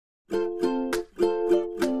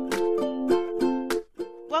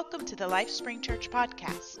Welcome to the LifeSpring Church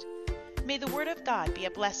podcast. May the Word of God be a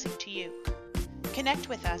blessing to you. Connect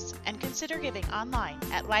with us and consider giving online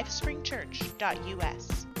at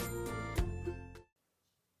lifespringchurch.us.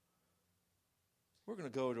 We're going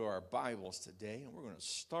to go to our Bibles today, and we're going to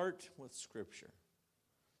start with Scripture.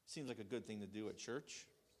 Seems like a good thing to do at church.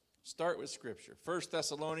 Start with Scripture. 1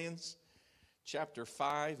 Thessalonians chapter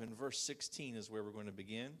 5 and verse 16 is where we're going to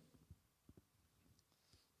begin.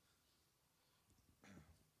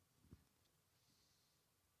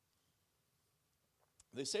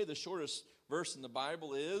 They say the shortest verse in the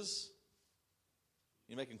Bible is,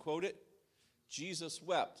 anybody can quote it? Jesus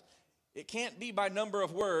wept. It can't be by number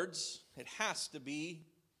of words. It has to be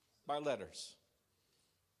by letters.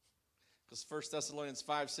 Because 1 Thessalonians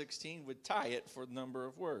 5:16 would tie it for the number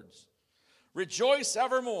of words. Rejoice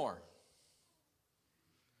evermore.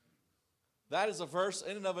 That is a verse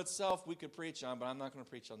in and of itself we could preach on, but I'm not going to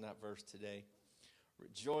preach on that verse today.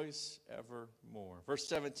 Rejoice evermore. Verse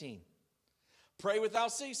 17. Pray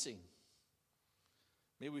without ceasing.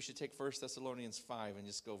 Maybe we should take 1 Thessalonians 5 and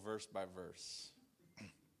just go verse by verse.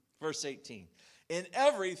 Verse 18. In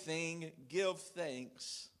everything give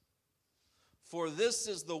thanks, for this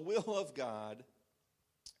is the will of God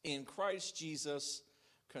in Christ Jesus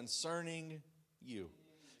concerning you.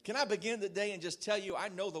 Can I begin today and just tell you, I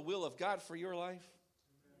know the will of God for your life?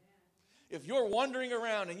 If you're wandering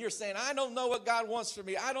around and you're saying, I don't know what God wants for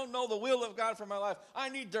me. I don't know the will of God for my life. I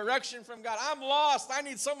need direction from God. I'm lost. I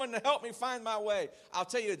need someone to help me find my way. I'll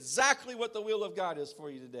tell you exactly what the will of God is for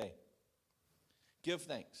you today. Give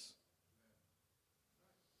thanks.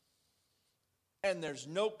 And there's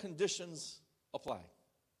no conditions apply.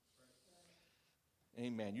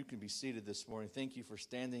 Amen. You can be seated this morning. Thank you for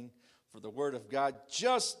standing for the word of God.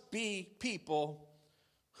 Just be people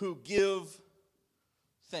who give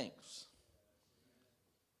thanks.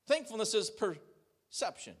 Thankfulness is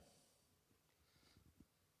perception.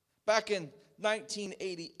 Back in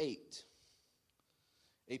 1988,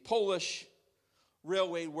 a Polish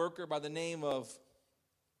railway worker by the name of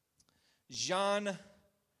Jan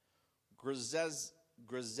Grzebski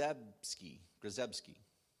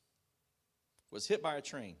was hit by a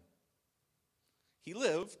train. He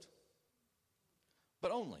lived,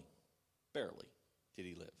 but only barely did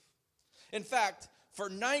he live. In fact, for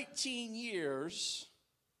 19 years,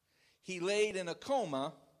 he laid in a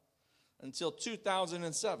coma until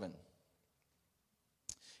 2007.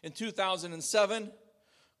 In 2007,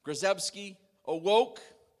 Grzebski awoke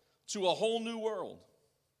to a whole new world.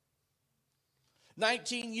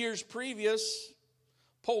 19 years previous,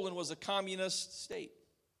 Poland was a communist state.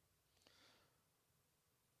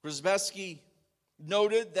 Grzebski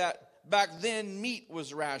noted that back then meat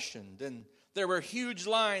was rationed and there were huge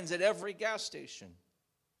lines at every gas station.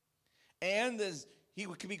 And as he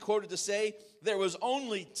could be quoted to say, there was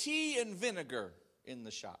only tea and vinegar in the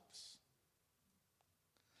shops.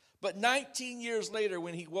 But 19 years later,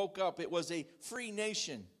 when he woke up, it was a free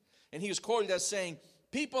nation. And he was quoted as saying,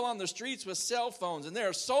 people on the streets with cell phones, and there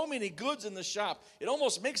are so many goods in the shop, it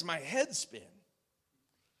almost makes my head spin.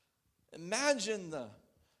 Imagine the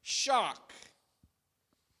shock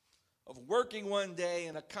of working one day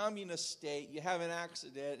in a communist state, you have an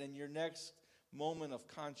accident, and your next moment of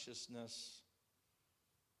consciousness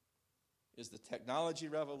is the technology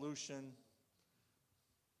revolution.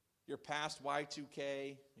 You're past Y2K.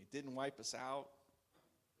 It didn't wipe us out.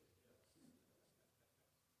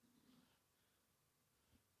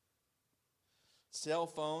 Cell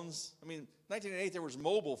phones. I mean, 1988 there was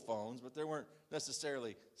mobile phones, but there weren't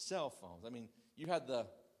necessarily cell phones. I mean, you had the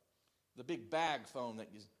big bag phone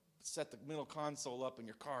that you set the middle console up in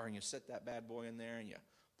your car, and you set that bad boy in there, and you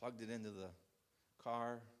plugged it into the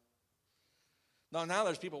car. Now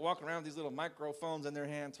there's people walking around with these little microphones in their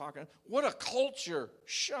hand talking. What a culture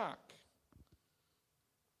shock.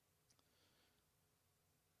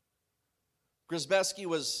 Grzebski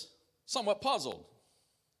was somewhat puzzled.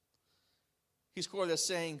 He's quoted as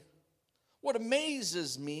saying, what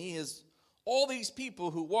amazes me is all these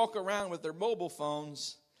people who walk around with their mobile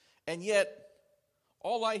phones, and yet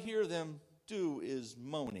all I hear them do is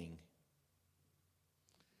moaning.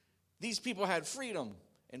 These people had freedom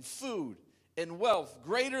and food and wealth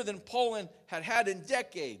greater than Poland had had in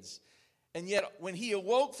decades. And yet when he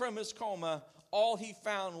awoke from his coma, all he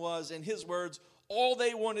found was, in his words, all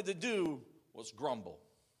they wanted to do was grumble.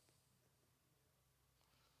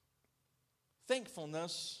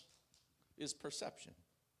 Thankfulness is perception.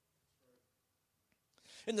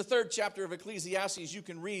 In the 3rd chapter of Ecclesiastes, you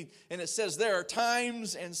can read, and it says there are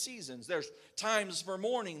times and seasons. There's times for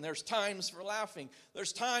mourning. There's times for laughing.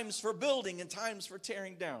 There's times for building and times for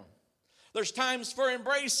tearing down. There's times for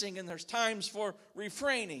embracing and there's times for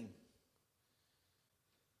refraining.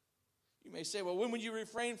 You may say, well, when would you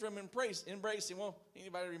refrain from embracing? Well,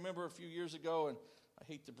 anybody remember a few years ago, and I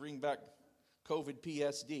hate to bring back COVID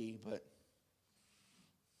PSD, but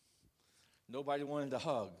nobody wanted to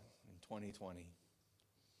hug in 2020.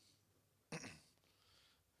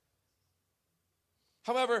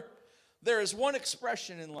 However, there is one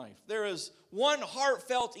expression in life. There is one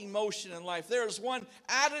heartfelt emotion in life. There is one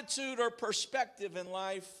attitude or perspective in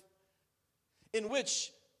life in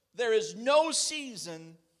which there is no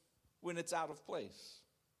season when it's out of place.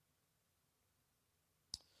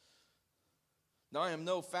 Now, I am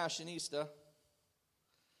no fashionista,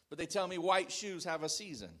 but they tell me white shoes have a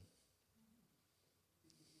season.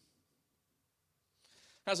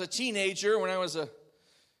 As a teenager, when I was in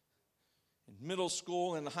middle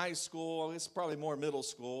school and high school, it's probably more middle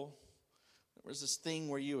school, there was this thing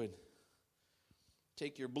where you would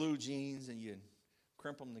take your blue jeans and you'd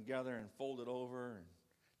crimp them together and fold it over and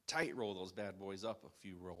tight roll those bad boys up a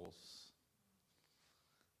few rolls.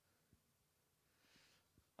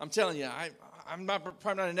 I'm telling you, I'm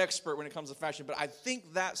probably not an expert when it comes to fashion, but I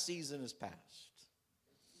think that season is past.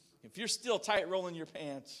 If you're still tight rolling your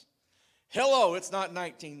pants, hello, it's not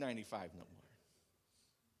 1995 no more.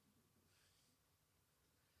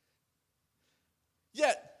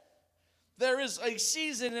 Yet, there is a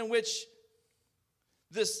season in which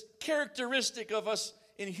this characteristic of us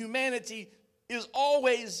in humanity is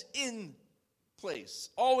always in place,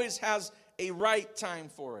 always has a right time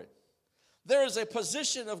for it. There is a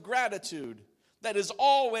position of gratitude that is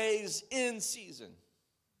always in season.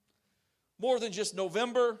 More than just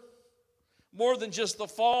November, more than just the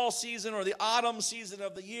fall season or the autumn season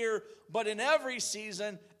of the year, but in every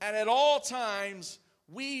season and at all times,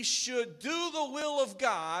 we should do the will of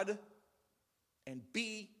God and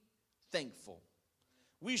be thankful.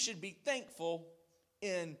 We should be thankful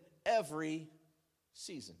in every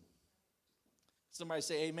season. Somebody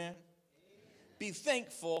say amen. Amen. Be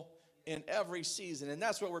thankful in every season. And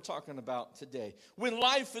that's what we're talking about today. When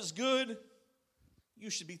life is good, you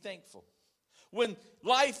should be thankful. When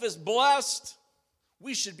life is blessed,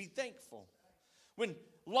 we should be thankful. When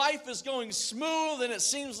life is going smooth and it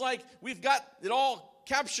seems like we've got it all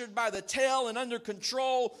captured by the tail and under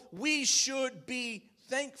control, we should be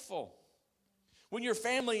thankful. When your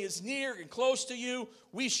family is near and close to you,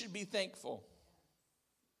 we should be thankful.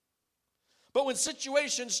 But when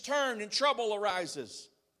situations turn and trouble arises,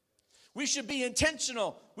 we should be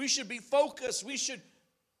intentional. We should be focused. We should,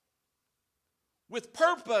 with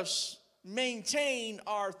purpose, maintain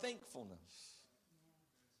our thankfulness.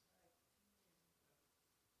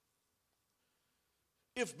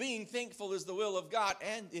 If being thankful is the will of God,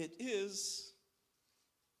 and it is,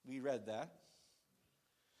 we read that,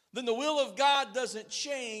 then the will of God doesn't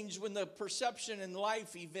change when the perception and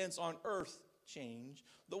life events on earth change.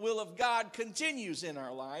 The will of God continues in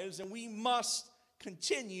our lives, and we must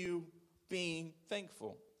continue being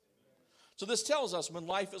thankful. So this tells us when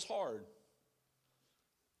life is hard,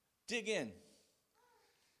 dig in,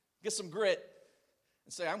 get some grit,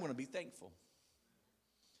 and say, I'm going to be thankful.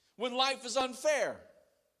 When life is unfair,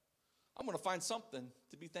 I'm going to find something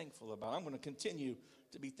to be thankful about. I'm going to continue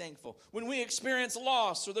to be thankful. When we experience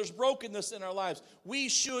loss or there's brokenness in our lives, we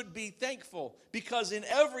should be thankful because in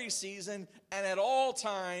every season and at all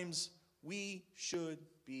times, we should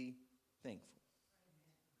be thankful.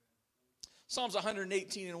 Psalms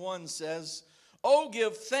 118:1 says, "Oh,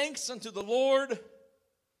 give thanks unto the Lord,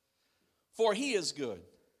 for he is good,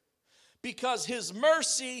 because his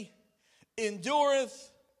mercy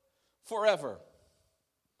endureth forever."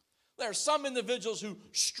 There are some individuals who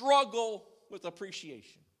struggle with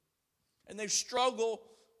appreciation, and they struggle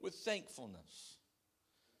with thankfulness.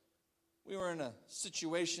 We were in a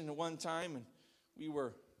situation at one time, and we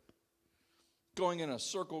were going in a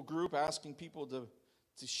circle group asking people to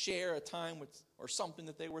share a time with or something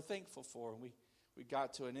that they were thankful for. And we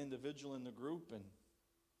got to an individual in the group, and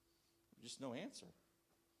just no answer.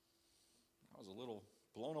 I was a little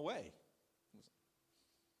blown away.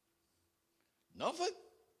 Nothing?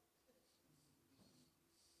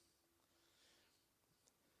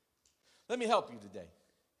 Let me help you today.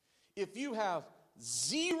 If you have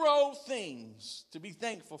 0 things to be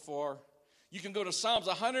thankful for, you can go to Psalms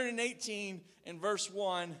 118 and verse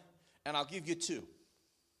 1, and I'll give you 2.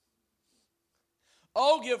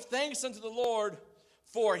 Oh, give thanks unto the Lord,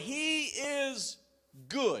 for he is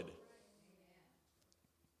good.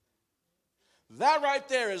 That right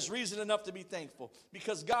there is reason enough to be thankful,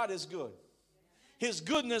 because God is good. His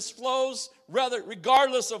goodness flows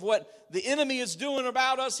regardless of what the enemy is doing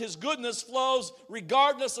about us. His goodness flows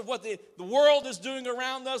regardless of what the world is doing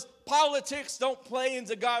around us. Politics don't play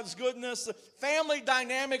into God's goodness. Family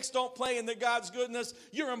dynamics don't play into God's goodness.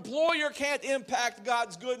 Your employer can't impact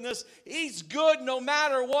God's goodness. He's good no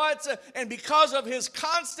matter what. And because of His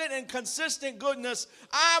constant and consistent goodness,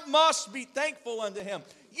 I must be thankful unto Him.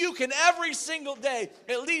 You can every single day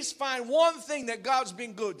at least find one thing that God's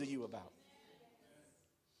been good to you about.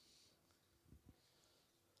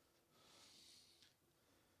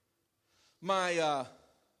 My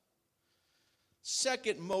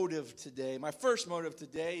second motive today, my first motive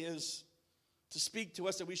today is to speak to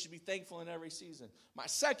us that we should be thankful in every season. My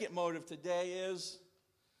second motive today is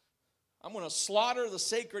I'm going to slaughter the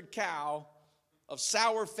sacred cow of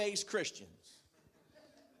sour-faced Christians.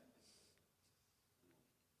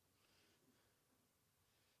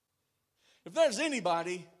 If there's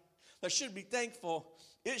anybody that should be thankful,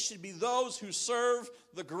 it should be those who serve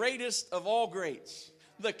the greatest of all greats,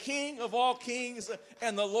 the King of all kings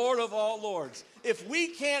and the Lord of all lords. If we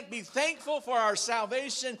can't be thankful for our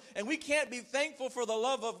salvation and we can't be thankful for the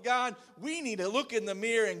love of God, we need to look in the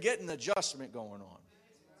mirror and get an adjustment going on.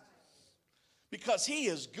 Because He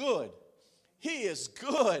is good. He is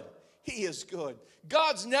good. He is good.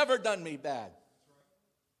 God's never done me bad.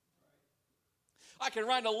 I can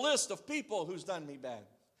write a list of people who's done me bad.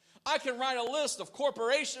 I can write a list of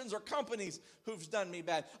corporations or companies who've done me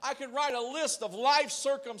bad. I can write a list of life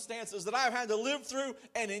circumstances that I've had to live through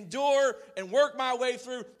and endure and work my way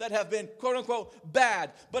through that have been, quote unquote,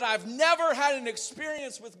 bad. But I've never had an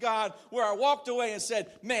experience with God where I walked away and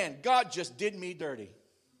said, man, God just did me dirty.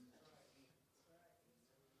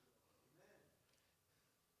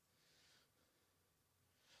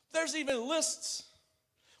 There's even lists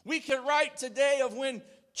we can write today of when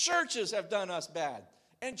churches have done us bad.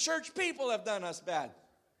 And church people have done us bad.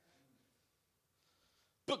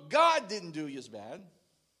 But God didn't do you as bad.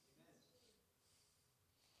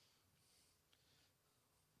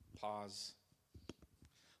 Pause.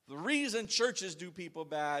 The reason churches do people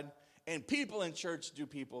bad and people in church do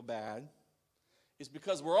people bad is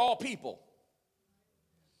because we're all people.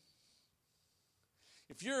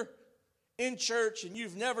 If you're in church and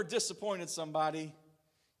you've never disappointed somebody,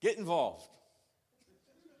 get involved.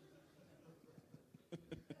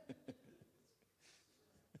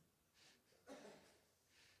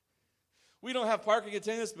 We don't have parking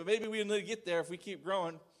attendants, but maybe we'll get there if we keep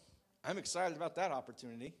growing. I'm excited about that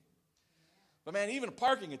opportunity. But man, even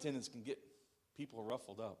parking attendants can get people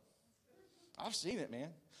ruffled up. I've seen it, man.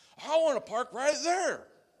 I want to park right there.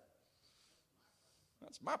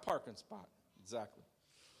 That's my parking spot. Exactly.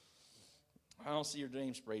 I don't see your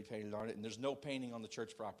name spray painted on it, and there's no painting on the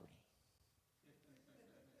church property.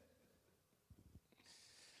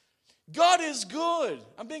 God is good.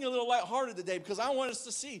 I'm being a little lighthearted today because I want us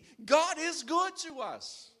to see God is good to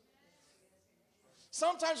us.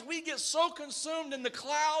 Sometimes we get so consumed in the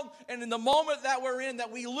cloud and in the moment that we're in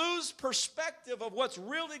that we lose perspective of what's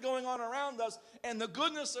really going on around us and the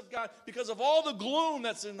goodness of God because of all the gloom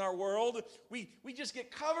that's in our world. We just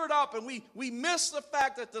get covered up and we miss the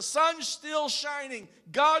fact that the sun's still shining.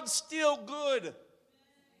 God's still good.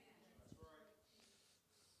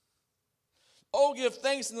 Oh, give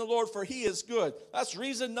thanks in the Lord, for He is good. That's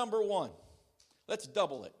reason number one. Let's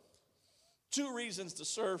double it. 2 reasons to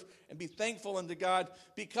serve and be thankful unto God,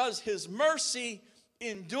 because His mercy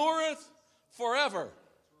endureth forever.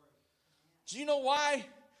 Do you know why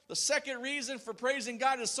the second reason for praising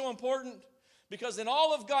God is so important? Because in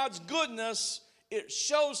all of God's goodness, it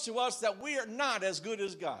shows to us that we are not as good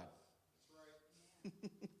as God.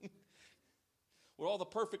 Would all the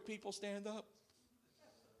perfect people stand up?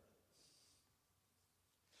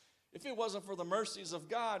 If it wasn't for the mercies of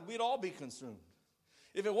God, we'd all be consumed.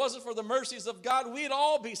 If it wasn't for the mercies of God, we'd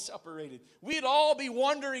all be separated. We'd all be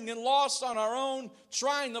wandering and lost on our own,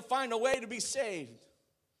 trying to find a way to be saved.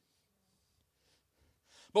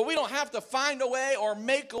 But we don't have to find a way or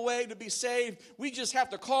make a way to be saved. We just have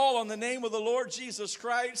to call on the name of the Lord Jesus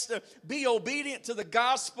Christ, be obedient to the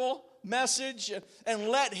gospel message, and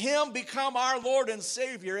let Him become our Lord and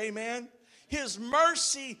Savior. Amen. His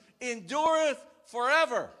mercy endureth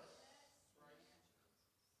forever.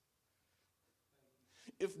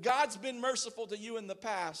 If God's been merciful to you in the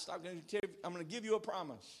past, I'm going to give you a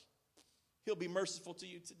promise. He'll be merciful to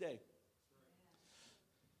you today.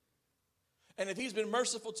 And if He's been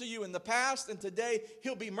merciful to you in the past and today,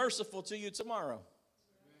 He'll be merciful to you tomorrow.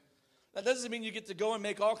 That doesn't mean you get to go and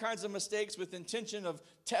make all kinds of mistakes with intention of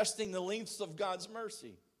testing the lengths of God's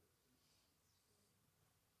mercy.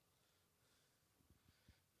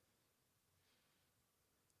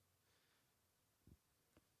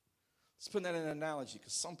 Let's put that in an analogy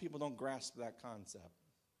because some people don't grasp that concept.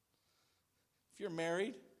 If you're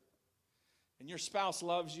married and your spouse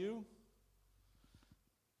loves you,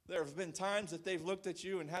 there have been times that they've looked at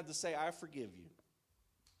you and had to say, I forgive you.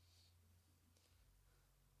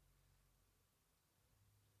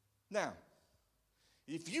 Now,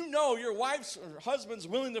 if you know your wife's or husband's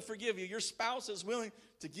willing to forgive you, your spouse is willing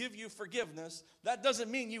to give you forgiveness, that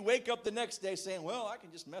doesn't mean you wake up the next day saying, well, I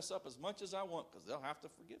can just mess up as much as I want because they'll have to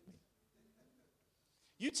forgive me.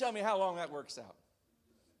 You tell me how long that works out.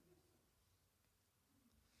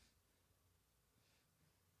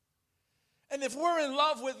 And if we're in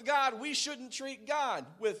love with God, we shouldn't treat God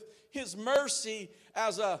with his mercy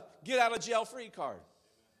as a get-out-of-jail-free card.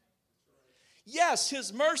 Yes,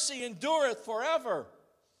 his mercy endureth forever.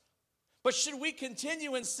 But should we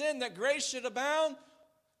continue in sin that grace should abound?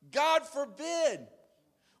 God forbid.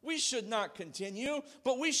 We should not continue,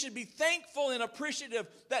 but we should be thankful and appreciative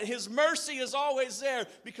that his mercy is always there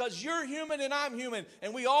because you're human and I'm human,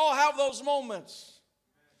 and we all have those moments.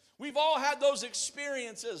 We've all had those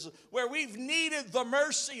experiences where we've needed the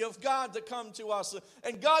mercy of God to come to us.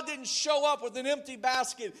 And God didn't show up with an empty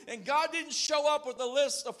basket. And God didn't show up with a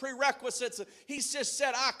list of prerequisites. He just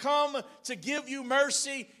said, I come to give you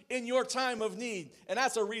mercy in your time of need. And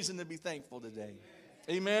that's a reason to be thankful today.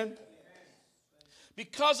 Amen?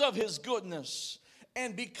 Because of his goodness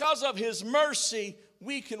and because of his mercy,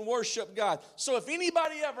 we can worship God. So if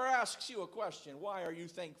anybody ever asks you a question, why are you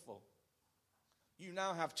thankful? You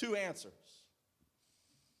now have two answers.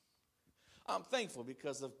 I'm thankful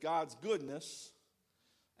because of God's goodness,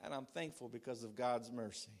 and I'm thankful because of God's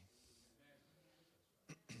mercy.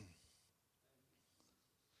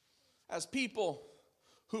 As people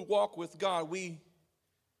who walk with God, we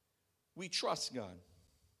trust God.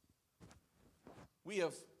 We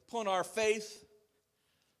have put our faith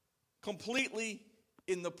completely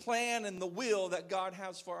in the plan and the will that God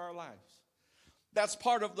has for our lives. That's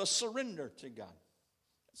part of the surrender to God.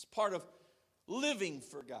 It's part of living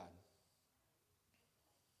for God.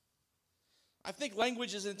 I think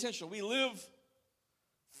language is intentional. We live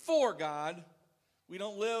for God. We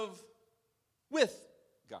don't live with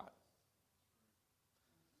God.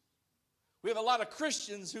 We have a lot of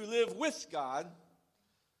Christians who live with God,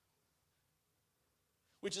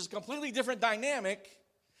 which is a completely different dynamic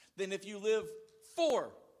than if you live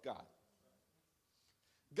for God.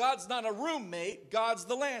 God's not a roommate. God's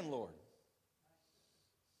the landlord.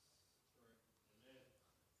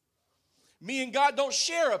 Me and God don't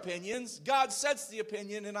share opinions. God sets the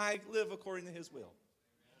opinion, and I live according to his will.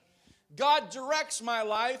 God directs my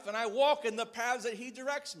life, and I walk in the paths that he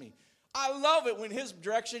directs me. I love it when his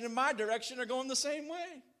direction and my direction are going the same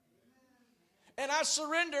way. And I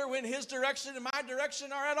surrender when his direction and my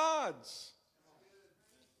direction are at odds.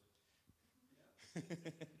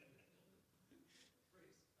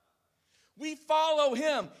 We follow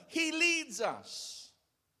him. He leads us.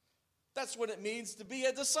 That's what it means to be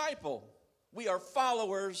a disciple. We are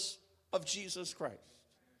followers of Jesus Christ.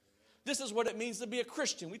 This is what it means to be a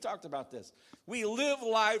Christian. We talked about this. We live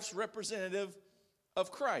lives representative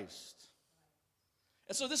of Christ.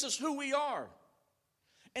 And so this is who we are.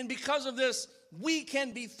 And because of this, we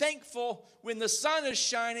can be thankful when the sun is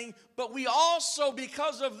shining, but we also,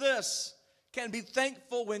 because of this, can be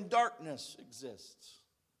thankful when darkness exists.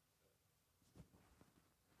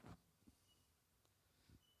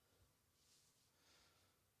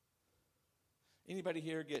 Anybody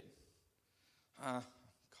here get,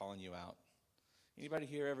 calling you out. Anybody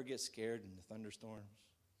here ever get scared in the thunderstorms?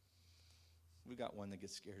 We got one that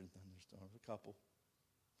gets scared in thunderstorms, a couple.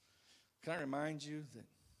 Can I remind you that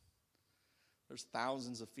there's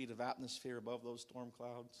thousands of feet of atmosphere above those storm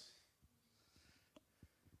clouds?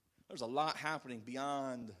 There's a lot happening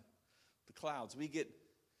beyond the clouds. We get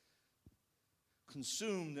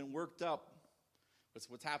consumed and worked up with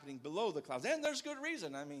what's happening below the clouds. And there's good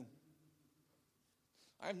reason. I mean,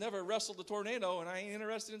 I've never wrestled a tornado, and I ain't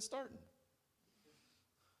interested in starting.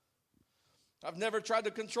 I've never tried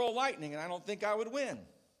to control lightning, and I don't think I would win.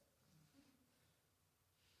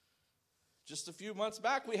 Just a few months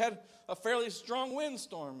back, we had a fairly strong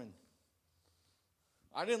windstorm, and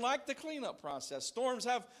I didn't like the cleanup process. Storms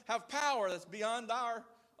have power that's beyond our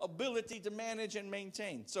ability to manage and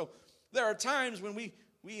maintain. So there are times when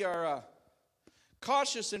we are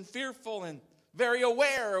cautious and fearful and very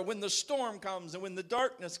aware when the storm comes and when the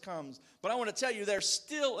darkness comes. But I want to tell you, there's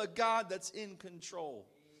still a God that's in control.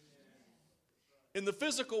 In the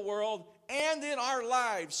physical world and in our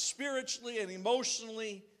lives, spiritually and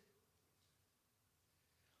emotionally,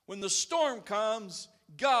 when the storm comes,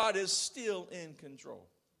 God is still in control.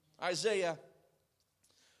 Isaiah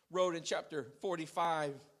wrote in chapter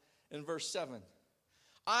 45 in verse 7.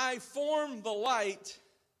 I form the light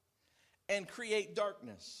and create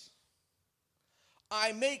darkness.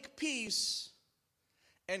 I make peace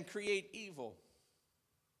and create evil.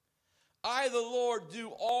 I, the Lord,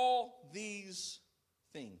 do all these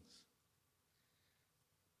things.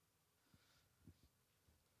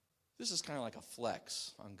 This is kind of like a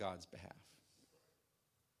flex on God's behalf.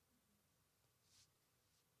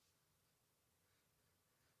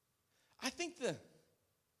 I think the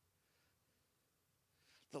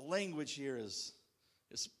language here is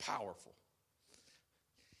powerful.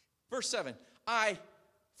 Verse 7, I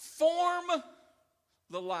form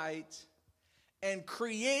the light and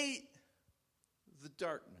create the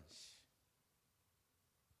darkness.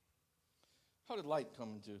 How did light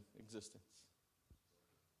come into existence?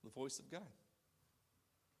 The voice of God.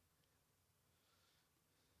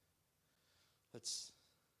 Let's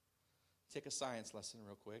take a science lesson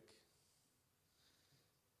real quick.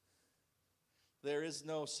 There is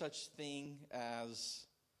no such thing as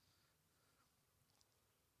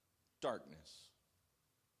darkness.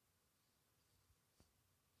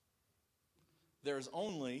 There is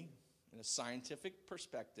only, in a scientific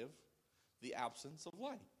perspective, the absence of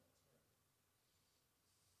light.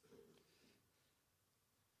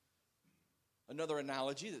 Another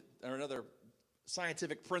analogy, or another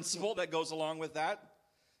scientific principle that goes along with that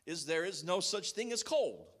is there is no such thing as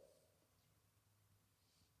cold.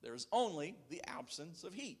 There is only the absence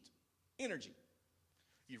of heat, energy.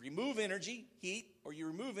 You remove energy, heat, or you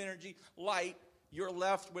remove energy, light, you're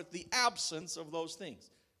left with the absence of those things.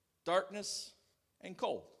 Darkness and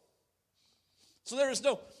cold. So there is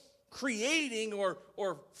no creating or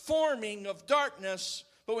forming of darkness,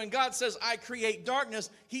 but when God says, I create darkness,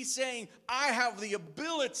 he's saying, I have the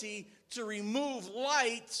ability to remove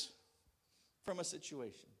light from a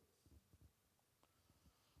situation.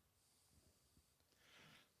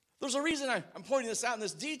 There's a reason I'm pointing this out in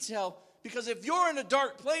this detail, because if you're in a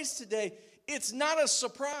dark place today, it's not a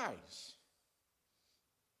surprise.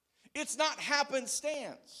 It's not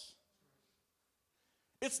happenstance.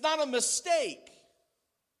 It's not a mistake.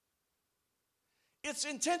 It's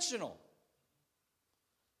intentional.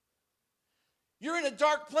 You're in a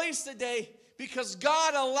dark place today because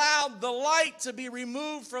God allowed the light to be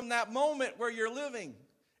removed from that moment where you're living.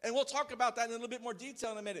 And we'll talk about that in a little bit more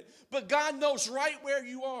detail in a minute. But God knows right where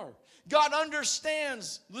you are. God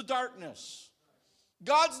understands the darkness.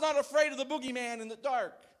 God's not afraid of the boogeyman in the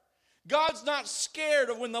dark. God's not scared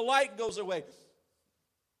of when the light goes away.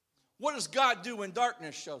 What does God do when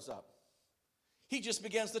darkness shows up? He just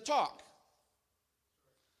begins to talk.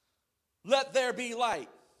 Let there be light.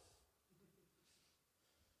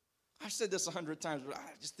 I've said this 100 times, but I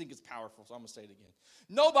just think it's powerful, so I'm going to say it again.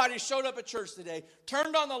 Nobody showed up at church today,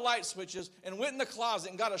 turned on the light switches, and went in the closet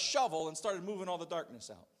and got a shovel and started moving all the darkness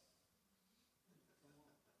out.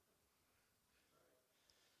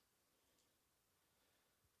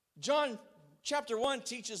 John chapter 1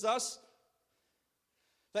 teaches us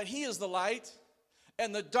that he is the light,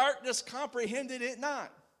 and the darkness comprehended it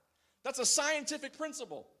not. That's a scientific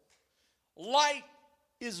principle. Light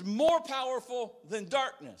is more powerful than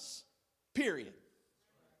darkness, period.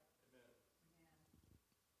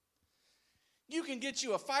 You can get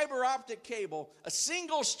you a fiber optic cable, a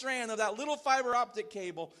single strand of that little fiber optic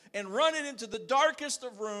cable, and run it into the darkest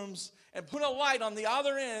of rooms and put a light on the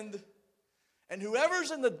other end, and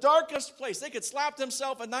whoever's in the darkest place, they could slap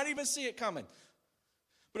themselves and not even see it coming.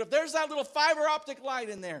 But if there's that little fiber optic light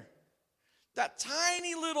in there, that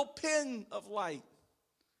tiny little pin of light,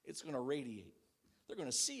 it's going to radiate. They're going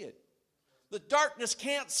to see it. The darkness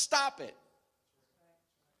can't stop it.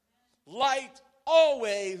 Light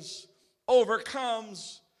always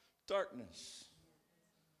overcomes darkness.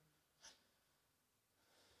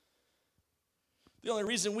 The only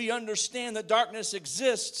reason we understand that darkness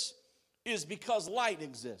exists is because light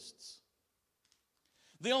exists.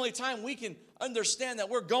 The only time we can understand that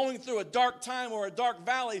we're going through a dark time or a dark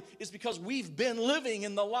valley is because we've been living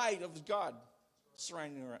in the light of God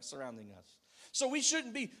surrounding us. So we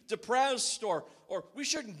shouldn't be depressed or we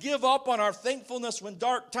shouldn't give up on our thankfulness when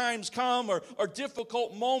dark times come or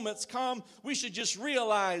difficult moments come. We should just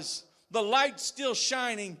realize the light's still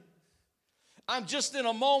shining. I'm just in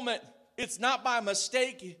a moment. It's not by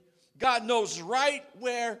mistake. God knows right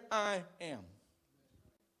where I am.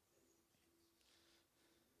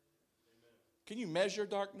 Can you measure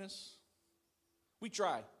darkness? We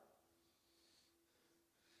try.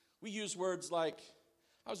 We use words like,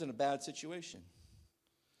 I was in a bad situation.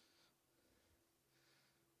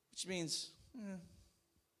 Which means,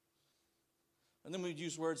 And then we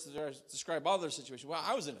use words to describe other situations. Well,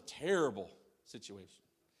 I was in a terrible situation.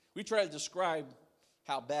 We try to describe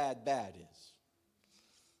how bad is.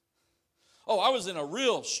 Oh, I was in a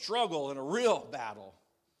real struggle, in a real battle.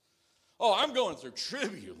 Oh, I'm going through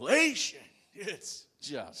tribulation. It's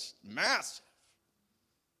just massive.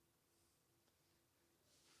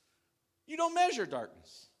 You don't measure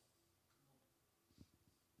darkness.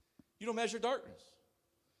 You don't measure darkness.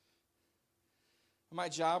 In my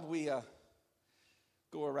job, we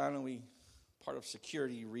go around and we, part of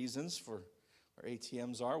security reasons for where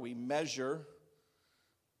ATMs are, we measure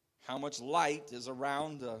how much light is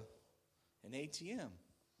around an ATM.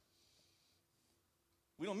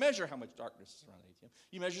 We don't measure how much darkness is around an ATM.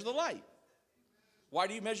 You measure the light. Why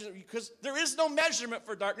do you measure it? Because there is no measurement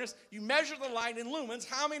for darkness. You measure the light in lumens.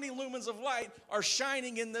 How many lumens of light are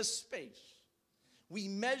shining in this space? We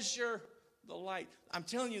measure the light. I'm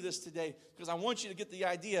telling you this today because I want you to get the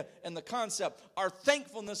idea and the concept. Our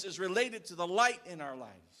thankfulness is related to the light in our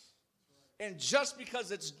lives. And just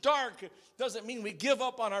because it's dark doesn't mean we give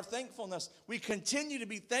up on our thankfulness. We continue to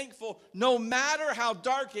be thankful no matter how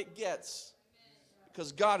dark it gets.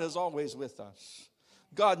 Because God is always with us.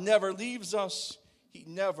 God never leaves us. He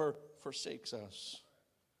never forsakes us.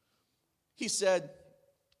 He said,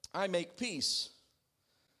 I make peace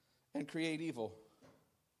and create evil.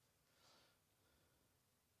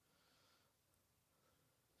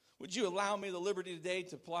 Would you allow me the liberty today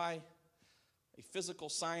to apply a physical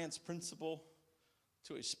science principle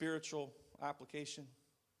to a spiritual application?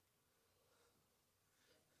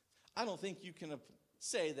 I don't think you can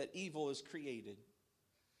say that evil is created.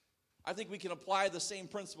 I think we can apply the same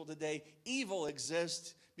principle today. Evil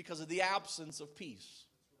exists because of the absence of peace.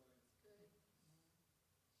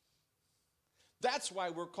 That's why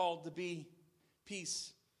we're called to be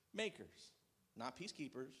peacemakers. Not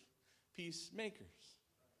peacekeepers, peacemakers.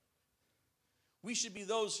 We should be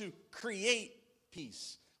those who create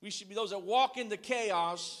peace. We should be those that walk into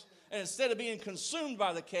chaos, and instead of being consumed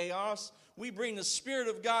by the chaos, we bring the Spirit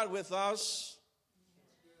of God with us.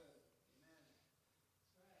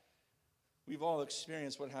 We've all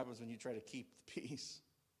experienced what happens when you try to keep the peace.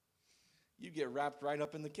 You get wrapped right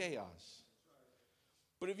up in the chaos.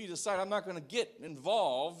 But if you decide, I'm not going to get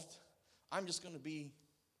involved, I'm just going to be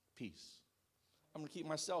peace. I'm going to keep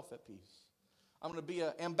myself at peace. I'm going to be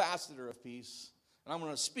an ambassador of peace, and I'm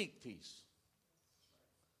going to speak peace.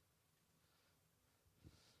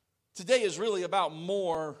 Today is really about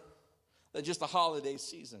more than just a holiday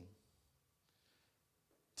season.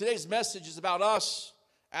 Today's message is about us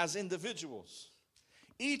as individuals.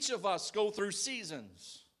 Each of us go through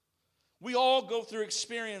seasons. We all go through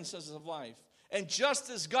experiences of life. And just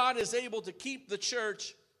as God is able to keep the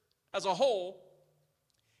church as a whole,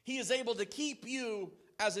 He is able to keep you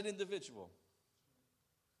as an individual.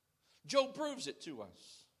 Job proves it to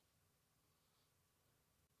us.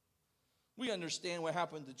 We understand what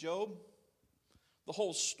happened to Job, the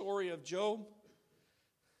whole story of Job.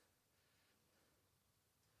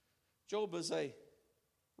 Job is a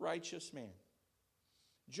righteous man.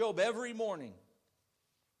 Job every morning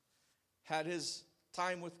had his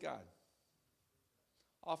time with God,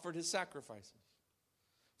 offered his sacrifices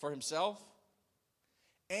for himself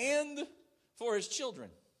and for his children.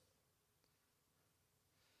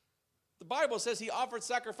 The Bible says he offered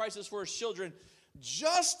sacrifices for his children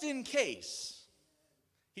just in case.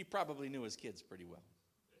 He probably knew his kids pretty well.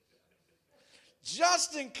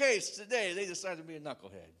 Just in case today they decided to be a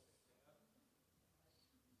knucklehead.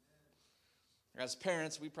 As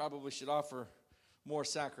parents, we probably should offer more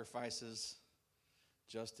sacrifices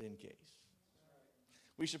just in case.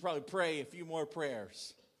 We should probably pray a few more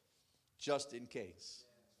prayers just in case.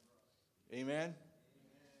 Amen?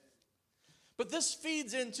 But this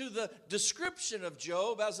feeds into the description of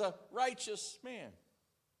Job as a righteous man.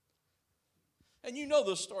 And you know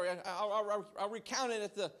the story. I'll recount it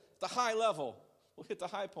at the high level. We'll hit the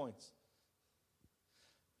high points.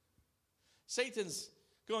 Satan's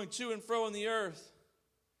going to and fro in the earth,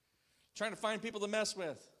 trying to find people to mess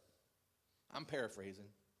with. I'm paraphrasing.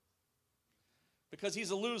 Because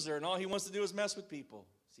he's a loser and all he wants to do is mess with people.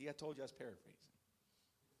 See, I told you I was paraphrasing.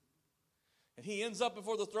 And he ends up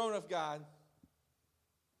before the throne of God.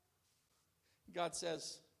 God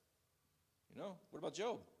says, what about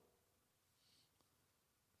Job?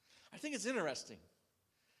 I think it's interesting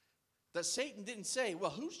that Satan didn't say,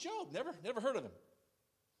 well, who's Job? Never heard of him.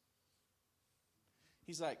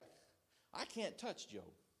 He's like, I can't touch Job.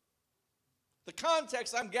 The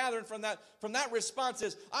context I'm gathering from that response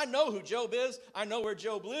is, I know who Job is. I know where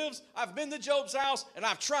Job lives. I've been to Job's house, and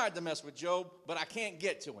I've tried to mess with Job, but I can't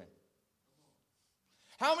get to him.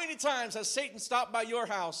 How many times has Satan stopped by your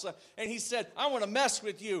house and he said, I want to mess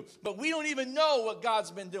with you, but we don't even know what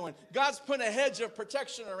God's been doing. God's put a hedge of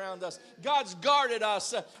protection around us. God's guarded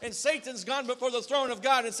us, and Satan's gone before the throne of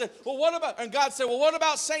God and said, well, what about, and God said, well, what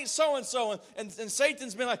about Saint so-and-so? And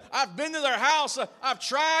Satan's been like, I've been to their house, I've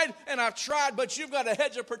tried, but you've got a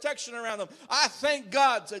hedge of protection around them. I thank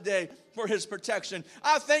God today for his protection.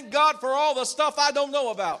 I thank God for all the stuff I don't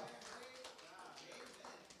know about.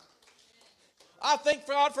 I thank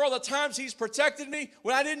God for all the times he's protected me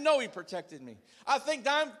when I didn't know he protected me. I thank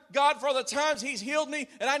God for all the times he's healed me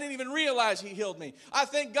and I didn't even realize he healed me. I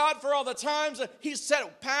thank God for all the times that he's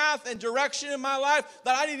set path and direction in my life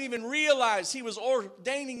that I didn't even realize he was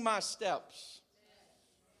ordaining my steps.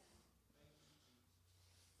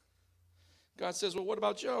 God says, well, what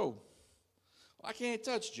about Job? Well, I can't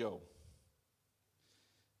touch Job.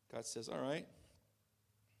 God says, all right.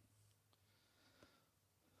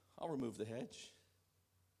 I'll remove the hedge.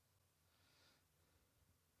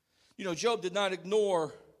 You know, Job did not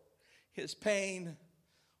ignore his pain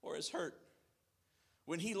or his hurt.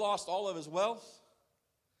 When he lost all of his wealth,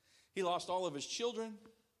 he lost all of his children,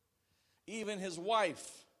 even his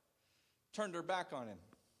wife turned her back on him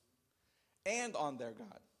and on their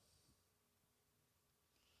God.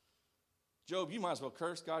 Job, you might as well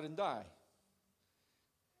curse God and die.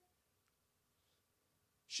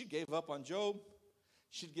 She gave up on Job.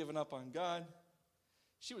 She'd given up on God.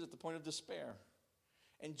 She was at the point of despair.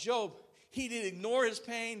 And Job, he didn't ignore his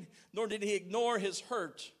pain, nor did he ignore his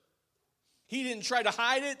hurt. He didn't try to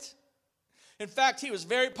hide it. In fact, he was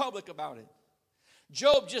very public about it.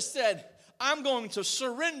 Job just said, I'm going to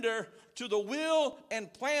surrender to the will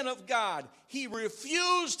and plan of God. He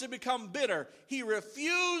refused to become bitter. He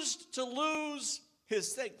refused to lose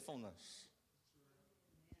his thankfulness.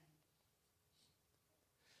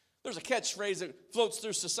 There's a catchphrase that floats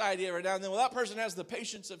through society every now and then. Well, that person has the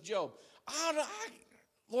patience of Job.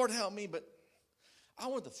 Lord help me, but I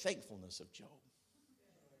want the thankfulness of Job.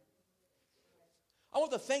 I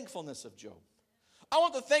want the thankfulness of Job. I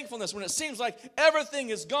want the thankfulness when it seems like everything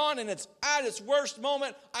is gone and it's at its worst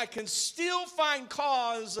moment. I can still find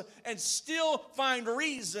cause and still find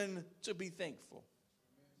reason to be thankful.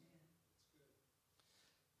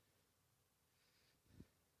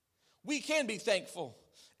 We can be thankful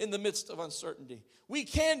in the midst of uncertainty. We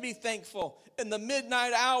can be thankful in the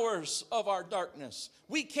midnight hours of our darkness.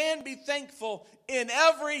 We can be thankful in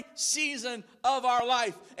every season of our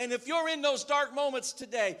life. And if you're in those dark moments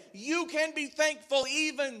today, you can be thankful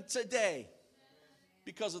even today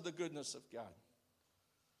because of the goodness of God.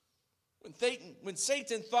 When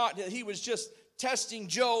Satan thought that he was just testing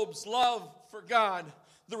Job's love for God,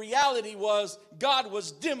 the reality was God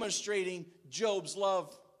was demonstrating Job's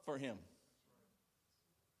love for him.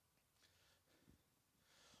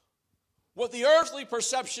 What the earthly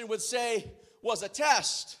perception would say was a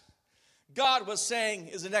test, God was saying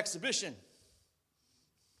is an exhibition.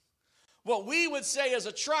 What we would say is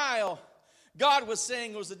a trial, God was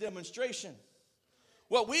saying was a demonstration.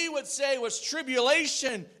 What we would say was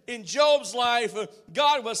tribulation in Job's life,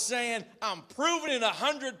 God was saying, I'm proving it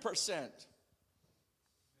 100%.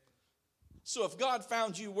 So if God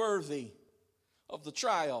found you worthy of the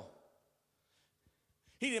trial,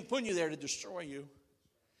 he didn't put you there to destroy you.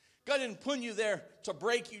 God didn't put you there to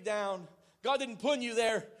break you down. God didn't put you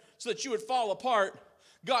there so that you would fall apart.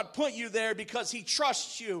 God put you there because he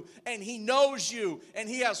trusts you and he knows you and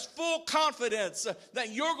he has full confidence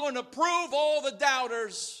that you're going to prove all the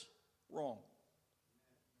doubters wrong.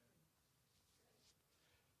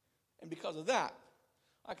 And because of that,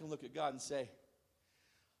 I can look at God and say,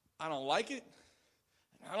 I don't like it,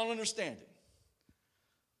 I don't understand it,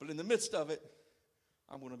 but in the midst of it,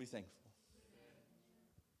 I'm going to be thankful.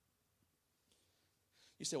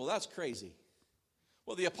 You say, well, that's crazy.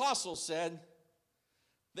 Well, the apostles said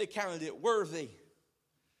they counted it worthy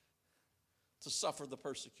to suffer the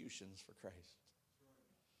persecutions for Christ.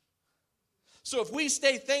 So if we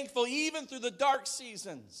stay thankful even through the dark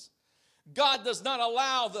seasons, God does not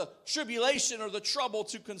allow the tribulation or the trouble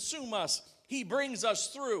to consume us. He brings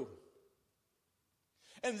us through.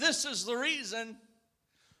 And this is the reason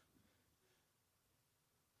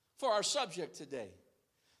for our subject today.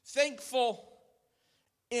 Thankful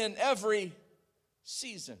in every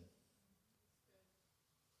season.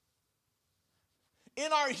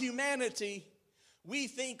 In our humanity, we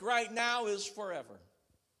think right now is forever.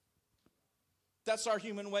 That's our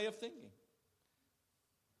human way of thinking.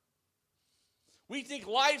 We think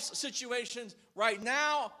life's situations right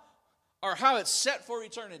now are how it's set for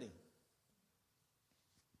eternity.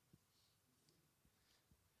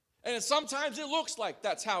 And sometimes it looks like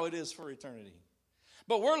that's how it is for eternity.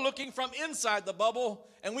 But we're looking from inside the bubble,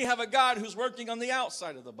 and we have a God who's working on the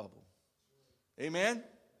outside of the bubble. Amen?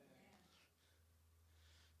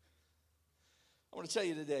 I want to tell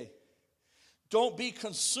you today, don't be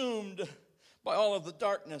consumed by all of the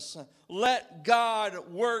darkness. Let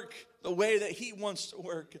God work the way that He wants to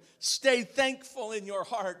work. Stay thankful in your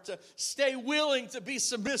heart. Stay willing to be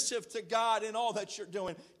submissive to God in all that you're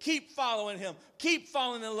doing. Keep following Him. Keep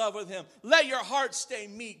falling in love with Him. Let your heart stay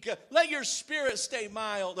meek. Let your spirit stay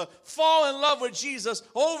mild. Fall in love with Jesus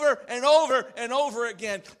over and over and over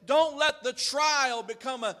again. Don't let the trial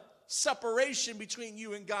become a separation between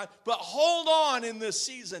you and God, but hold on in this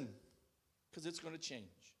season because it's going to change.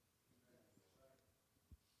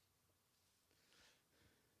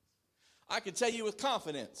 I can tell you with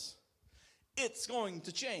confidence, it's going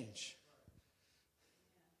to change.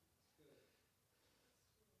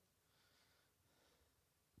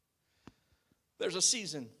 There's a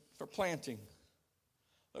season for planting.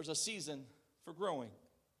 There's a season for growing.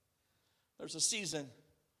 There's a season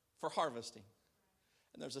for harvesting.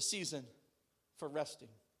 And there's a season for resting.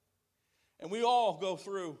 And we all go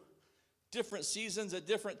through different seasons at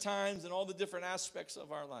different times in all the different aspects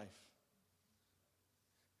of our life.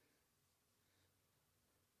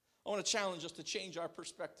 I want to challenge us to change our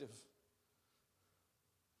perspective.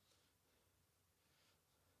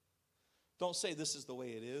 Don't say this is the way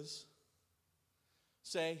it is.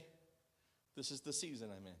 Say, this is the season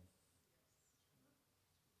I'm in.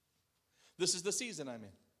 This is the season I'm in.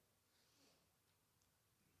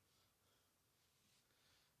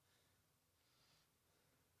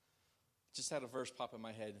 Just had a verse pop in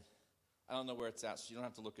my head. I don't know where it's at, so you don't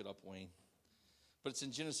have to look it up, Wayne. But it's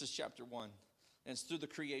in Genesis chapter 1. And it's through the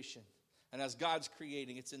creation. And as God's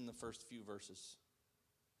creating, it's in the first few verses.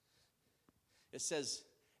 It says,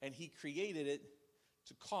 and He created it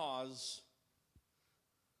to cause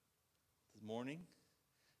the morning,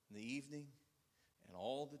 and the evening, and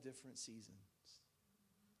all the different seasons.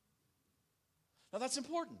 Now that's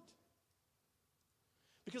important.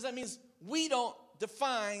 Because that means we don't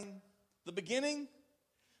define the beginning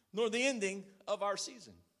nor the ending of our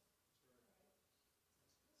season.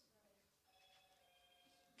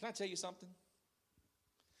 Can I tell you something?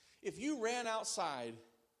 If you ran outside,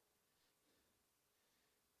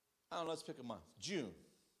 I don't know, let's pick a month, June,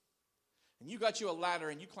 and you got you a ladder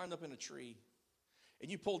and you climbed up in a tree and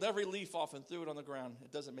you pulled every leaf off and threw it on the ground,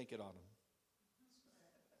 it doesn't make it autumn.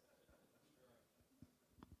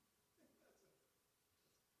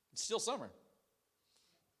 It's still summer.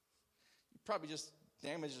 You probably just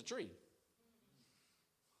damaged the tree.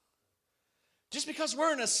 Just because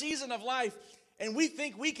we're in a season of life and we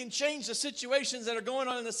think we can change the situations that are going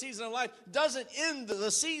on in the season of life doesn't end the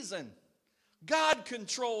season. God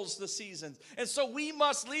controls the seasons. And so we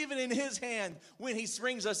must leave it in His hand when He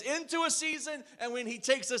brings us into a season and when He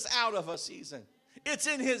takes us out of a season. It's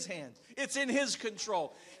in His hand. It's in His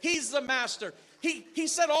control. He's the master. He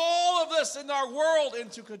set all of this in our world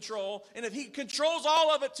into control. And if He controls all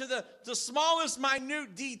of it to the smallest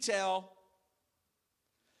minute detail,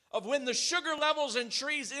 of when the sugar levels in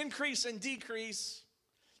trees increase and decrease,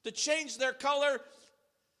 to change their color,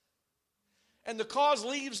 and to cause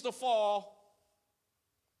leaves to fall.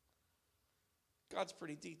 God's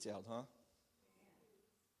pretty detailed, huh?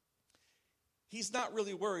 He's not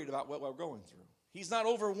really worried about what we're going through. He's not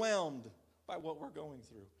overwhelmed by what we're going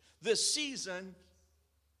through. This season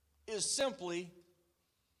is simply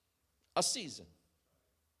a season.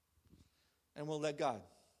 And we'll let God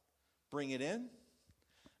bring it in.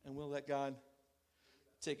 And we'll let God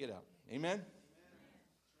take it out. Amen?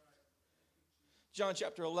 John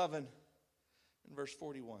chapter 11 and verse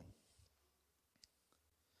 41.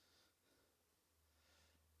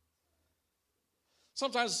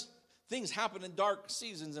 Sometimes things happen in dark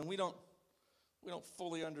seasons and we don't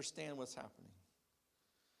fully understand what's happening.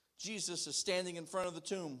 Jesus is standing in front of the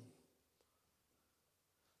tomb.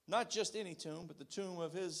 Not just any tomb, but the tomb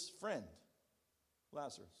of His friend,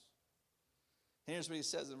 Lazarus. Here's what He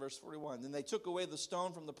says in verse 41. Then they took away the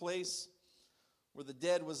stone from the place where the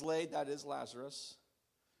dead was laid, that is Lazarus.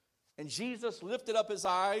 And Jesus lifted up His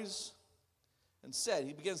eyes and said,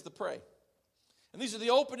 He begins to pray. And these are the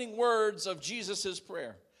opening words of Jesus'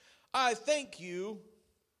 prayer. I thank You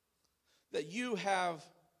that You have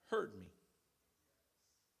heard me.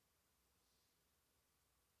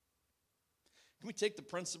 Can we take the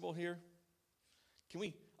principle here? Can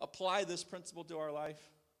we apply this principle to our life?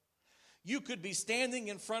 You could be standing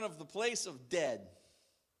in front of the place of dead,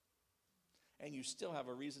 and you still have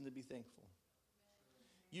a reason to be thankful.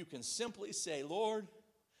 You can simply say, Lord,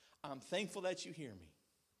 I'm thankful that You hear me.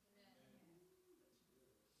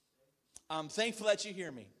 I'm thankful that You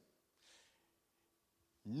hear me.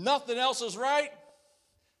 Nothing else is right.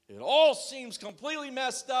 It all seems completely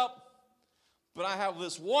messed up. But I have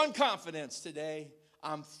this one confidence today.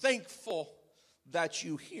 I'm thankful that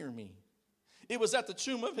you hear me. It was at the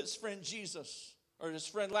tomb of his friend Jesus, or his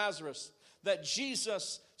friend Lazarus, that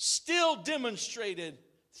Jesus still demonstrated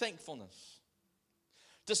thankfulness.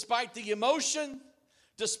 Despite the emotion,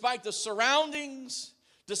 despite the surroundings,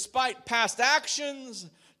 despite past actions,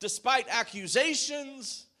 despite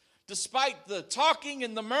accusations, despite the talking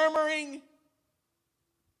and the murmuring.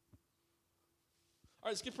 All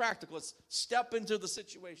right, let's get practical. Let's step into the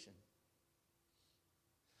situation.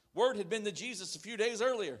 Word had been to Jesus a few days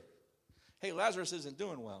earlier. Hey, Lazarus isn't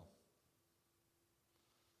doing well.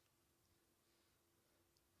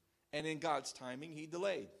 And in God's timing, he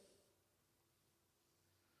delayed.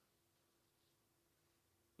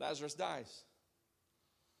 Lazarus dies.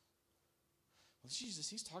 Well, Jesus,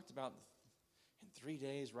 he's talked about in 3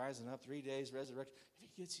 days, rising up, 3 days, resurrection. If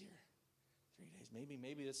he gets here, 3 days,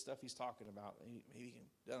 maybe this stuff he's talking about, maybe he can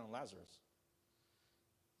do it on Lazarus.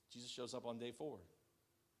 Jesus shows up on day 4.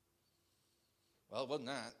 Well, it wasn't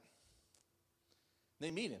that.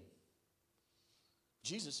 They meet him.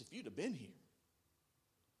 Jesus, if you'd have been here.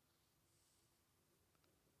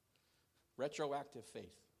 Retroactive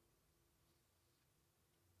faith.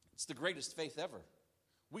 It's the greatest faith ever.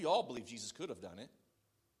 We all believe Jesus could have done it.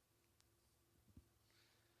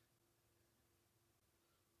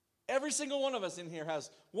 Every single one of us in here has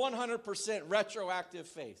 100% retroactive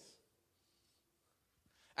faith.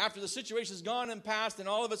 After the situation's gone and passed and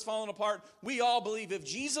all of it's fallen apart, we all believe if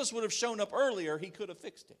Jesus would have shown up earlier, he could have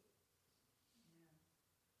fixed it.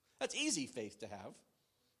 That's easy faith to have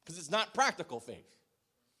because it's not practical faith.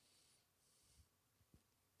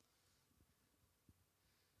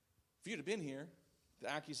 If you'd have been here, the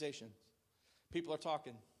accusations, people are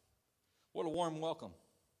talking. What a warm welcome.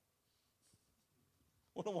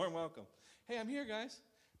 What a warm welcome. Hey, I'm here, guys.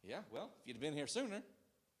 Yeah, well, if you'd have been here sooner.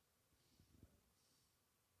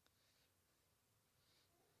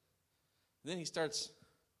 Then he starts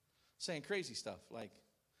saying crazy stuff like,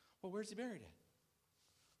 well, where's he buried at?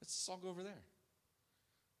 Let's all go over there.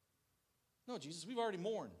 No, Jesus, we've already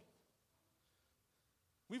mourned.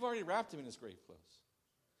 We've already wrapped him in his grave clothes.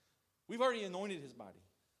 We've already anointed his body.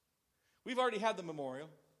 We've already had the memorial.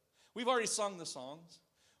 We've already sung the songs.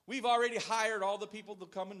 We've already hired all the people to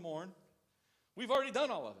come and mourn. We've already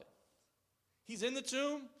done all of it. He's in the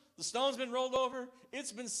tomb. The stone's been rolled over.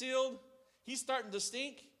 It's been sealed. He's starting to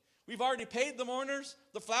stink. We've already paid the mourners.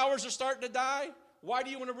 The flowers are starting to die. Why do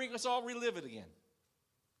you want to bring us all relive it again?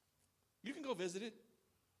 You can go visit it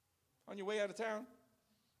on your way out of town.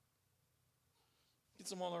 Get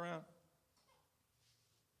some all around.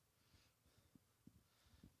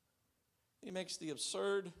 He makes the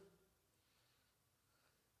absurd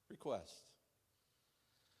request.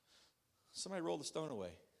 Somebody roll the stone away.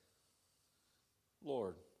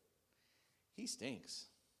 Lord, he stinks.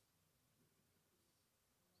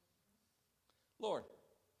 Lord,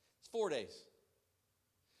 it's 4 days.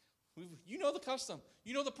 You know the custom.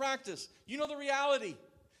 You know the practice. You know the reality.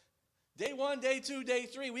 Day 1, day 2, day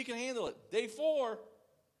 3, we can handle it. Day 4,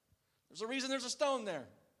 there's a reason there's a stone there.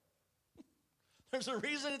 There's a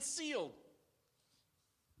reason it's sealed.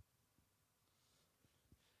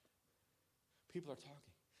 People are talking.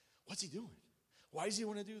 What's he doing? Why does he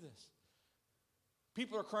want to do this?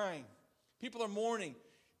 People are crying. People are mourning.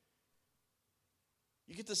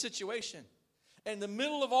 You get the situation. And in the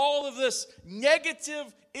middle of all of this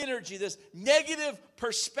negative energy, this negative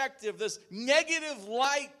perspective, this negative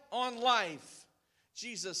light on life,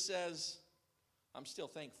 Jesus says, I'm still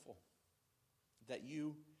thankful that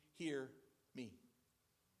you hear me.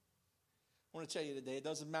 I want to tell you today, it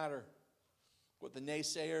doesn't matter what the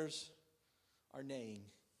naysayers are naying.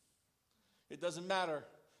 It doesn't matter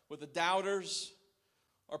what the doubters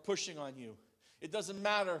are pushing on you. It doesn't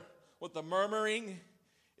matter what the murmuring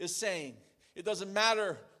is saying. It doesn't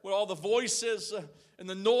matter what all the voices and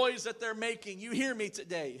the noise that they're making. You hear me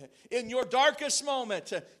today. In your darkest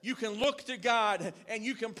moment, you can look to God and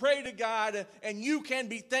you can pray to God and you can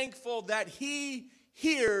be thankful that he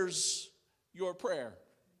hears your prayer.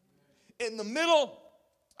 In the middle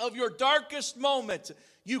of your darkest moment,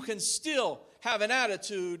 you can still have an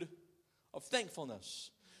attitude of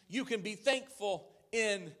thankfulness. You can be thankful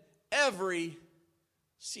in every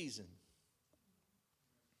season.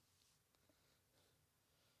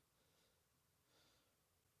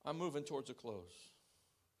 I'm moving towards a close.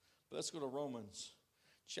 But let's go to Romans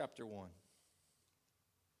chapter 1.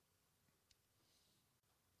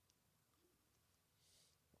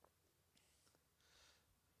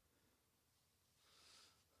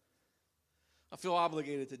 I feel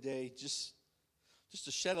obligated today just just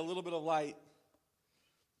to shed a little bit of light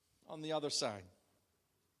on the other side.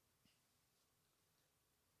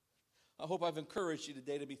 I hope I've encouraged you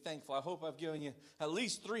today to be thankful. I hope I've given you at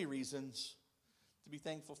least 3 reasons to be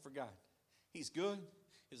thankful for God. He's good,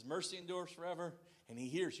 His mercy endures forever, and He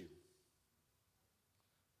hears you.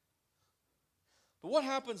 But what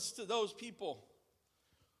happens to those people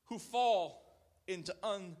who fall into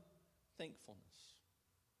unthankfulness?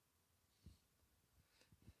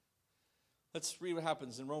 Let's read what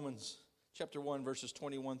happens in Romans chapter 1, verses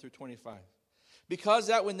 21 through 25. Because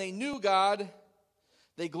that when they knew God,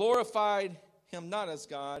 they glorified Him not as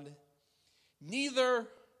God, neither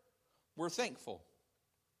were thankful,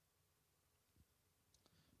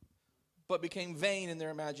 but became vain in their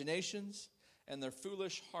imaginations, and their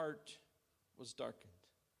foolish heart was darkened.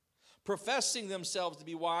 Professing themselves to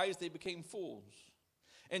be wise, they became fools,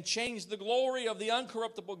 and changed the glory of the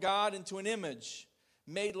uncorruptible God into an image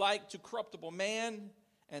made like to corruptible man,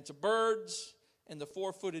 and to birds, and to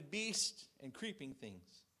four-footed beasts, and creeping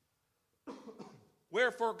things.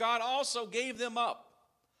 Wherefore God also gave them up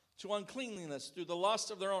to uncleanliness through the lust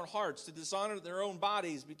of their own hearts, to dishonor their own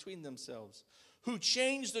bodies between themselves, who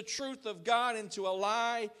changed the truth of God into a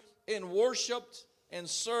lie, and worshipped and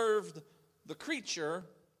served the creature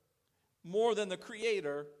more than the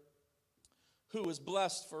Creator, who is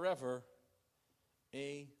blessed forever.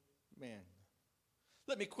 Amen.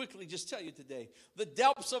 Let me quickly just tell you today, the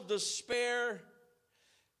depths of despair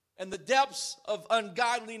and the depths of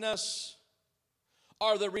ungodliness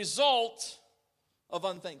are the result of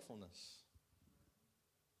unthankfulness.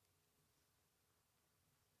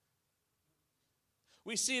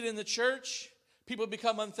 We see it in the church. People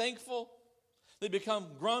become unthankful. They become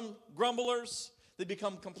grumblers. They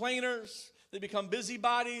become complainers. They become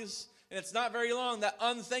busybodies. And it's not very long that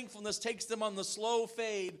unthankfulness takes them on the slow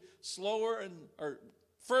fade,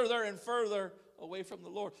 further and further away from the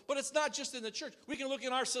Lord. But it's not just in the church. We can look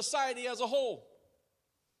in our society as a whole.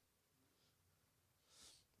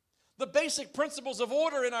 The basic principles of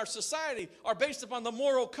order in our society are based upon the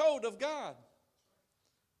moral code of God.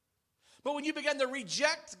 But when you begin to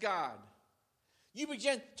reject God, you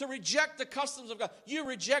begin to reject the customs of God, you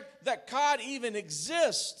reject that God even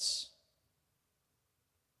exists,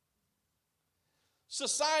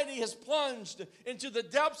 society has plunged into the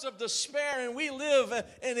depths of despair, and we live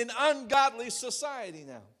in an ungodly society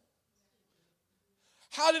now.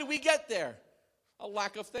 How did we get there? A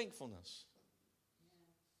lack of thankfulness.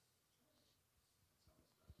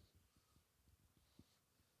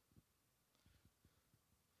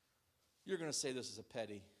 You're going to say this is a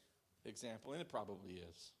petty example, and it probably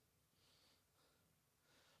is.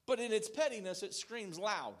 But in its pettiness, it screams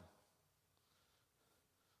loud.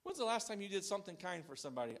 When's the last time you did something kind for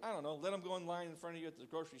somebody? I don't know, let them go in line in front of you at the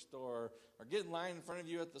grocery store, or get in line in front of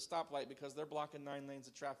you at the stoplight because they're blocking 9 lanes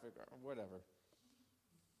of traffic, or whatever.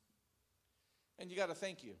 And you got to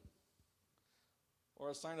thank you,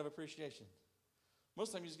 or a sign of appreciation. Most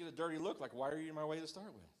of the time you just get a dirty look like, why are you in my way to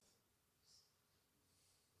start with?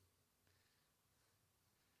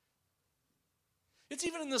 It's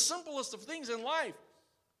even in the simplest of things in life.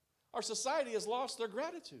 Our society has lost their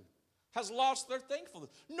gratitude, has lost their thankfulness.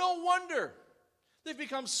 No wonder they've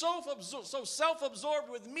become so self-absorbed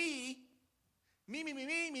with me. Me.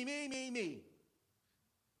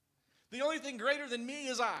 The only thing greater than me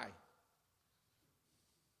is I.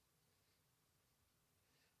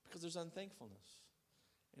 Because there's unthankfulness.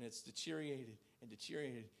 And it's deteriorated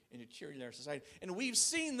in our society. And we've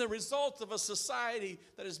seen the result of a society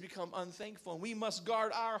that has become unthankful. And we must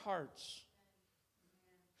guard our hearts.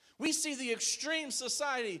 We see the extreme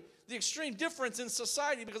society, the extreme difference in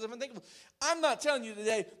society because of unthankfulness. I'm not telling you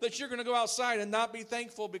today that you're going to go outside and not be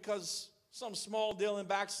thankful because some small deal and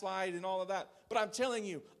backslide and all of that. But I'm telling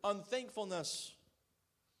you, unthankfulness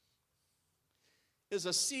is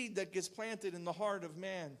a seed that gets planted in the heart of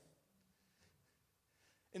man.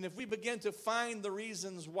 And if we begin to find the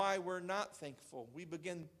reasons why we're not thankful, we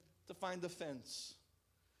begin to find offense.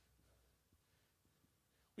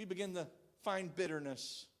 We begin to find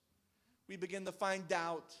bitterness. We begin to find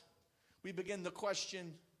doubt. We begin to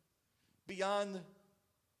question beyond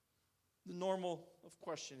the normal of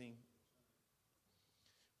questioning.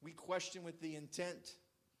 We question with the intent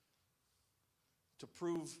to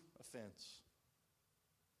prove offense.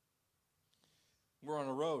 We're on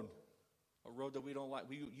a road that we don't like.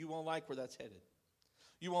 You won't like where that's headed.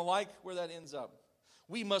 You won't like where that ends up.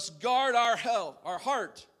 We must guard our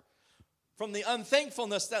heart from the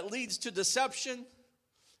unthankfulness that leads to deception,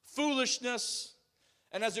 foolishness,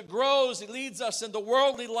 and as it grows, it leads us into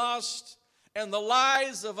worldly lust and the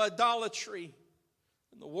lies of idolatry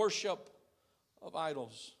and the worship of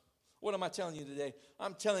idols. What am I telling you today?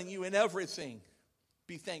 I'm telling you, in everything,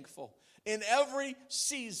 be thankful. In every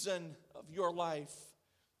season of your life,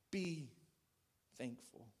 be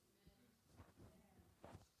thankful. I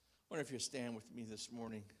wonder if you'll stand with me this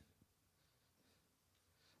morning.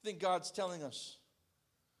 I think God's telling us,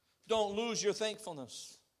 don't lose your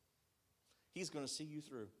thankfulness. He's going to see you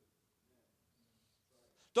through.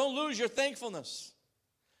 Don't lose your thankfulness.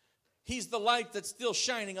 He's the light that's still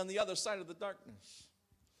shining on the other side of the darkness.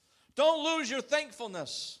 Don't lose your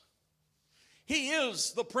thankfulness. He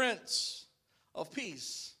is the Prince of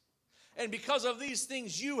Peace. And because of these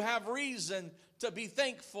things, you have reason to be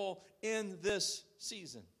thankful in this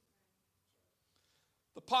season.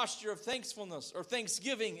 The posture of thankfulness or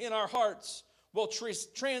thanksgiving in our hearts will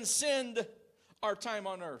transcend our time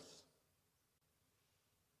on earth.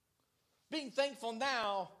 Being thankful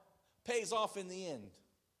now pays off in the end.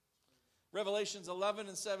 Revelations 11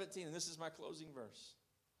 and 17, and this is my closing verse.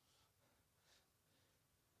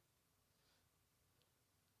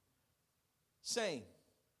 Saying,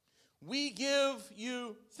 we give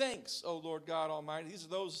you thanks, O Lord God Almighty. These are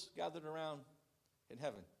those gathered around in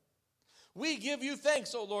heaven. We give you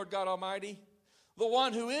thanks, O Lord God Almighty, the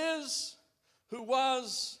one who is, who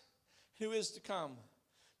was, who is to come,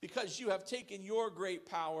 because you have taken your great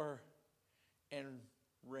power and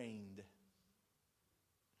reigned.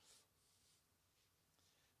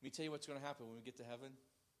 Let me tell you what's going to happen when we get to heaven.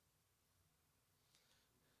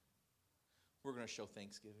 We're going to show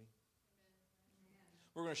thanksgiving.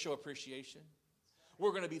 We're going to show appreciation.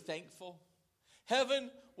 We're going to be thankful. Heaven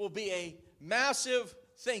will be a massive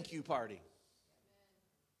thank you party.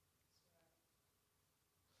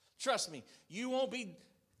 Trust me, you won't be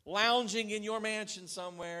lounging in your mansion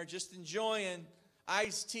somewhere just enjoying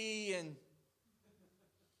iced tea and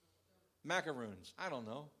macaroons. I don't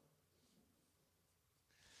know.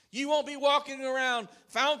 You won't be walking around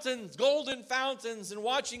fountains, golden fountains, and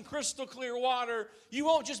watching crystal clear water. You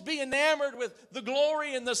won't just be enamored with the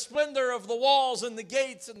glory and the splendor of the walls and the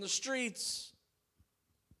gates and the streets.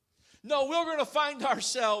 No, we're going to find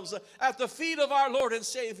ourselves at the feet of our Lord and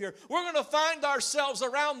Savior. We're going to find ourselves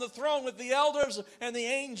around the throne with the elders and the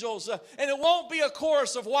angels. And it won't be a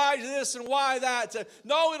chorus of why this and why that.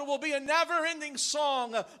 No, it will be a never-ending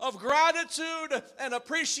song of gratitude and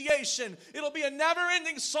appreciation. It'll be a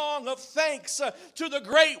never-ending song of thanks to the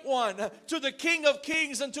Great One, to the King of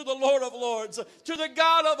Kings and to the Lord of Lords, to the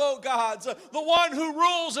God of all gods, the one who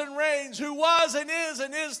rules and reigns, who was and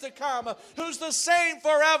is to come, who's the same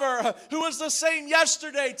forever, who is the same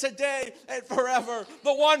yesterday, today, and forever.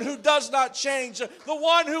 The one who does not change. The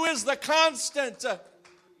one who is the constant.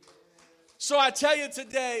 So I tell you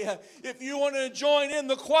today, if you want to join in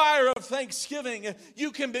the choir of thanksgiving,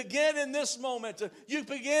 you can begin in this moment. You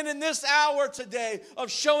begin in this hour today of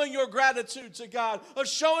showing your gratitude to God, of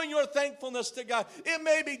showing your thankfulness to God. It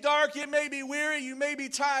may be dark, it may be weary, you may be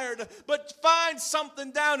tired, but find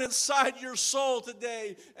something down inside your soul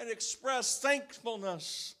today and express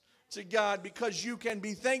thankfulness to God, because you can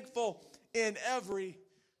be thankful in every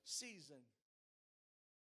season.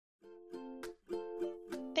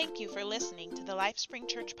 Thank you for listening to the LifeSpring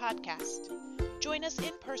Church podcast. Join us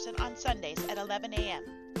in person on Sundays at 11 a.m.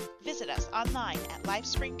 Visit us online at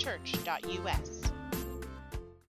lifespringchurch.us.